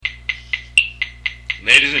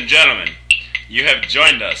Ladies and gentlemen, you have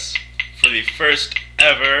joined us for the first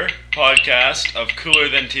ever podcast of Cooler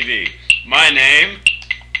Than TV. My name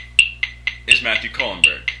is Matthew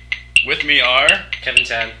Kohlenberg. With me are Kevin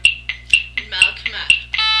Tan. Malcolm Matt.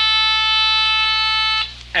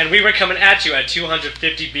 And we were coming at you at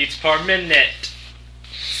 250 beats per minute.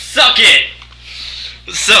 Suck it!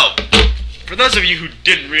 So, for those of you who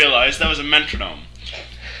didn't realize, that was a metronome.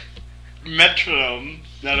 Metronome,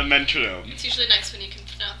 not a metronome. It's usually nice when you can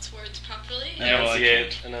pronounce words properly. Yeah, well,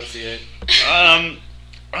 Enunciate. I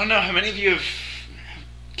don't know, how many of you have...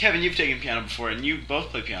 Kevin, you've taken piano before, and you both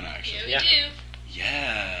play piano, actually. Yeah, we do.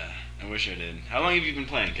 Yeah, I wish I did. How long have you been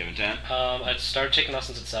playing, Kevin Tan? I started taking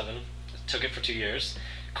lessons at 7. Took it for 2 years.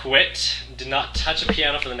 Quit. Did not touch a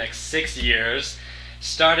piano for the next 6 years.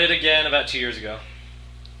 Started again about 2 years ago.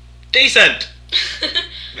 Decent!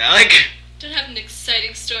 Malik? Don't have an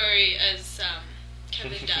exciting story as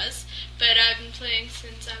Kevin does, but I've been playing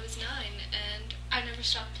since I was 9, and I never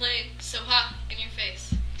stopped playing. So ha, in your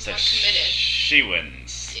face. So More committed. she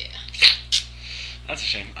wins. Yeah. That's a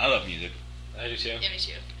shame. I love music. I do too. Yeah, me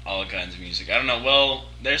too. All kinds of music. I don't know, well,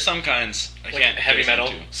 there's some kinds I Like can't heavy listen metal,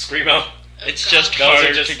 to. screamo. Oh, It's God. just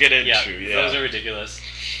hard to get into, yeah. Those are ridiculous.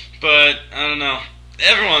 But, I don't know.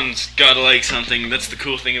 Everyone's gotta like something. That's the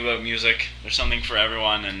cool thing about music. There's something for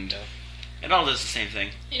everyone, and it all does the same thing.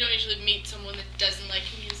 You don't usually meet someone that doesn't like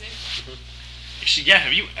music. Actually, yeah,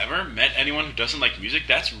 have you ever met anyone who doesn't like music?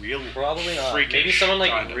 That's real Probably not. freakish, Maybe someone like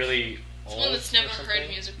kind of. really old. Someone that's never or heard something.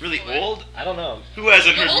 music Really before. old? I don't know. Who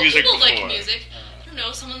hasn't Well, heard old music people before? like music. I don't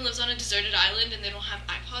know, someone lives on a deserted island and they don't have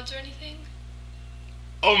iPods or anything.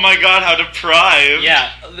 Oh my god, how deprived.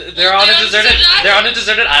 Yeah, they're on a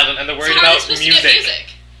deserted island and they're worried So how are they about supposed to get music?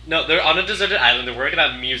 No, they're on a deserted island. They're worried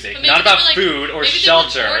about music, But maybe not they about were, like, food or maybe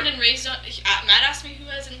shelter. They were born and raised on. Matt asked me who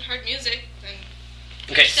hasn't heard music. And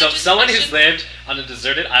Okay, so That's just someone a who's question. lived on a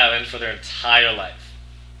deserted island for their entire life.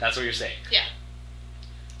 That's what you're saying.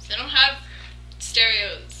 So they don't have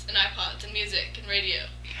stereos and iPods and music and radio.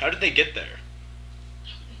 How did they get there? I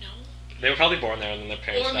don't know. They were probably born there and then their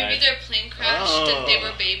parents Or maybe died. their plane crashed and they were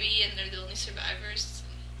Oh. a baby and they're the only survivors.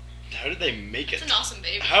 How did they make It's it? an awesome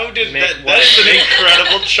baby. How did Make that? what? That's an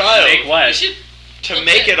incredible child. Make We what? should To look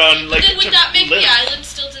make at- it on, like, But then would to that make live. the island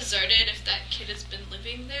still deserted if that kid has been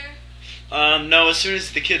living there? No, as soon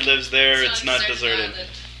as the kid lives there, it's not a deserted. island.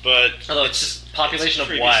 But Although it's just population of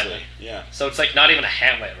previously, one. Yeah. So it's like not even a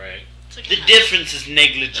hamlet, right? It's like The a house. difference is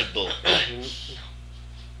negligible.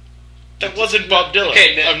 That wasn't Bob Dylan.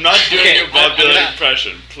 Okay, I'm not doing okay, a Bob I'm Dylan gonna-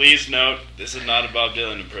 impression. Please note, this is not a Bob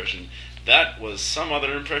Dylan impression. That was some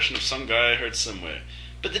other impression of some guy I heard somewhere.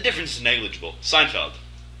 But the difference is negligible. Seinfeld.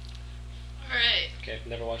 Alright. Okay,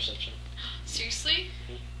 never watched that show. Seriously?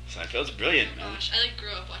 Seinfeld's brilliant, Oh man. gosh, I like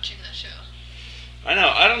grew up watching that show. I know.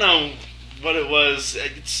 I don't know what it was.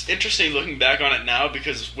 It's interesting looking back on it now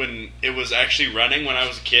because when it was actually running when I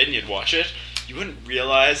was a kid and you'd watch it, you wouldn't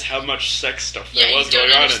realize how much sex stuff there Yeah, was you don't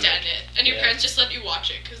going on in understand it. it. And your Yeah. parents just let you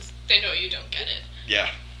watch it because they know you don't get it. Yeah.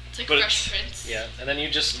 It's like But Fresh it's- Prince. Yeah, and then you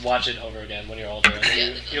just watch it over again when you're older. And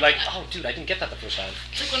then Yeah, you're like, oh, dude, I didn't get that the first time.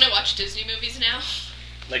 It's like when I watch Disney movies now.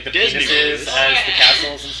 Like the Disney penises movies. as the Yeah.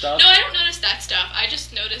 castles and stuff. No, I don't notice that stuff. I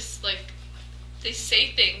just notice, like, they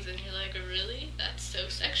say things and you're like, really? That's so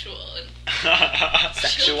sexual. And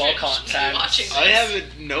Sexual children contact. should be watching this. I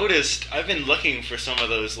haven't noticed. I've been looking for some of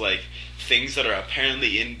those like things that are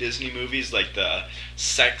apparently in Disney movies, like the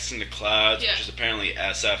Sex in the Clouds, Yeah. which is apparently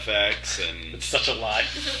SFX, and It's such a lie.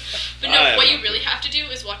 But I no, have what no you really clue. have to do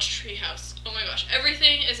is watch Treehouse. Oh my gosh,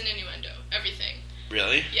 everything is an innuendo. Everything.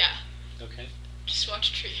 really, Yeah, Okay. just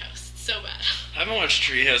watch Treehouse. It's so bad. I haven't watched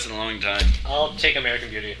Treehouse in a long time. I'll take American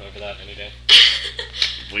Beauty over that any day.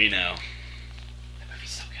 We know. That movie's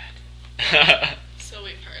so good. So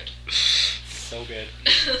we've heard. So good.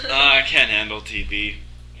 I can't handle TV.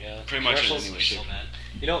 Yeah. Pretty much Commercials anyway, are so shit. bad.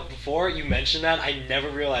 You know, before you mentioned that, I never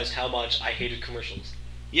realized how much I hated commercials.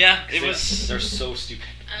 Yeah, it was. They're so stupid.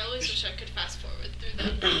 I always wish I could fast forward through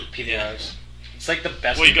them. PVRs. It's like the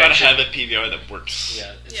best Well, you gotta invention. have a PVR that works.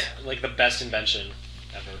 Yeah, it's Yeah. like the best invention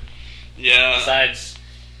ever. Yeah. Besides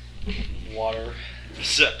water.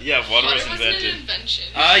 So, yeah, water was wasn't invented. an invention.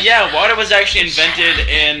 Yeah, water was actually invented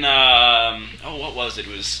in, what was it?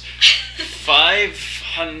 It was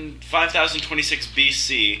 5026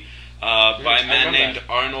 BC by a I man remember named that.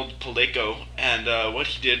 Arnold Palaco. And what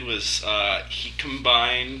he did was he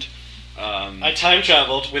combined... I time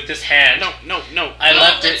traveled with this hand. No. I Oh,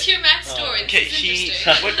 left let's it. hear Matt's Oh. story. Okay, This is he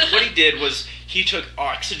interesting. what he did was he took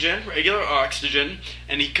oxygen, regular oxygen,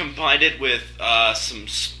 and he combined it with some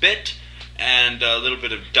spit and a little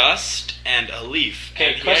bit of dust and a leaf. Okay,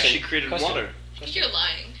 and he question, actually created question. water. I think you're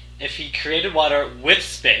lying. if he created water with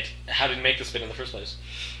spit, how did he make the spit in the first place?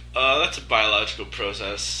 That's a biological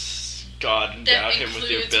process. God endowed him with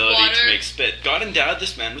the includes ability to water. make spit. God endowed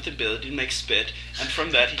this man with the ability to make spit, and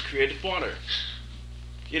from that he created water.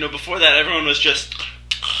 Before that, everyone was just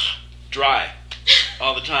dry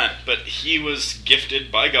all the time. But he was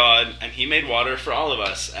gifted by God, and he made water for all of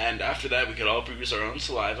us. And after that, we could all produce our own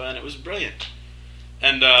saliva, and it was brilliant.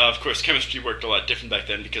 And, of course, chemistry worked a lot different back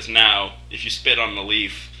then, because now, if you spit on a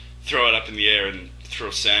leaf, throw it up in the air, and throw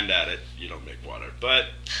sand at it, you don't make water. But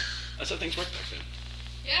that's how things worked back then.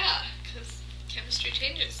 Yeah, because chemistry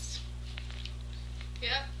changes.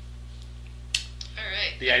 Yeah.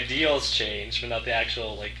 Alright. The ideals change, but not the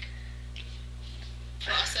actual,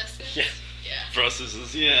 Processes? Yeah. Yeah.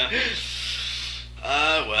 Processes, yeah.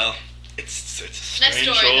 Well, it's a Next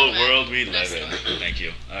strange story, old then, world we Next live in. story. Thank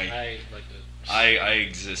you. I like it. I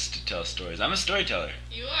exist to tell stories. I'm a storyteller.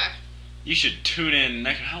 You are. You should tune in.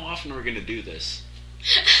 How often are we going to do this?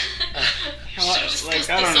 Should have discussed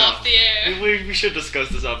I don't this know. off the air. We should discuss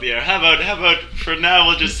this off the air. How about for now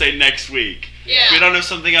we'll just say next week. Yeah. If we don't have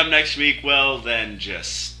something up next week, well then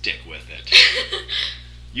just stick with it.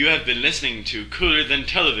 You have been listening to Cooler Than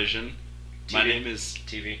Television. My TV. name is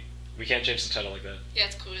TV. We can't change the title like that. Yeah,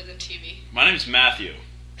 it's cooler than TV. My name's Matthew.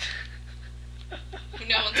 Who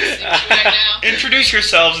no one's listening to right now. Introduce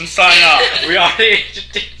yourselves and sign off. We already.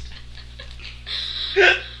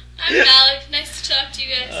 I'm Malik. Nice to talk to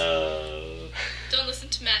you guys. Uh... Don't listen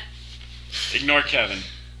to Matt. Ignore Kevin.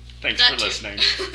 Thanks That for too. listening.